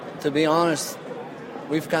to be honest,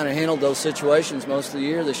 we've kind of handled those situations most of the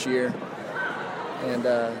year this year. And,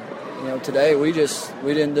 today we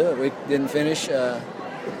didn't do it. We didn't finish.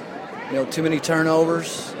 Too many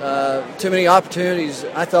turnovers, too many opportunities.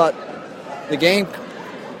 I thought the game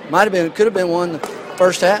could have been won the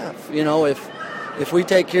first half. If we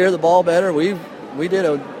take care of the ball better, we did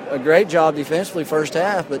a great job defensively first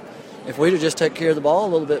half, but if we'd have just taken care of the ball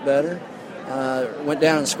a little bit better, went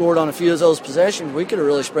down and scored on a few of those possessions, we could have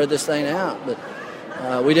really spread this thing out.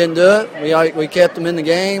 But we didn't do it. We kept them in the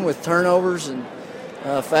game with turnovers and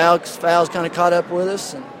fouls kind of caught up with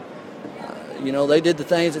us. And, they did the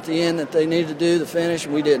things at the end that they needed to do to finish,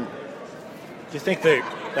 and we didn't. Do you think the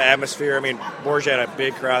atmosphere, Borgia had a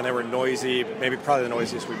big crowd, and they were noisy, probably the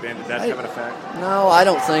noisiest we've been. Did that have an effect? No, I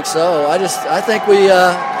don't think so. I think we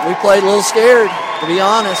played a little scared, to be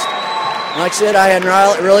honest. Like I said, I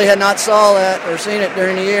really had not saw that or seen it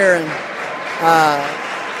during the year, and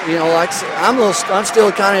I'm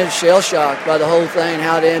still kind of shell shocked by the whole thing,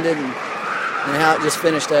 how it ended, and how it just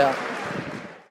finished out.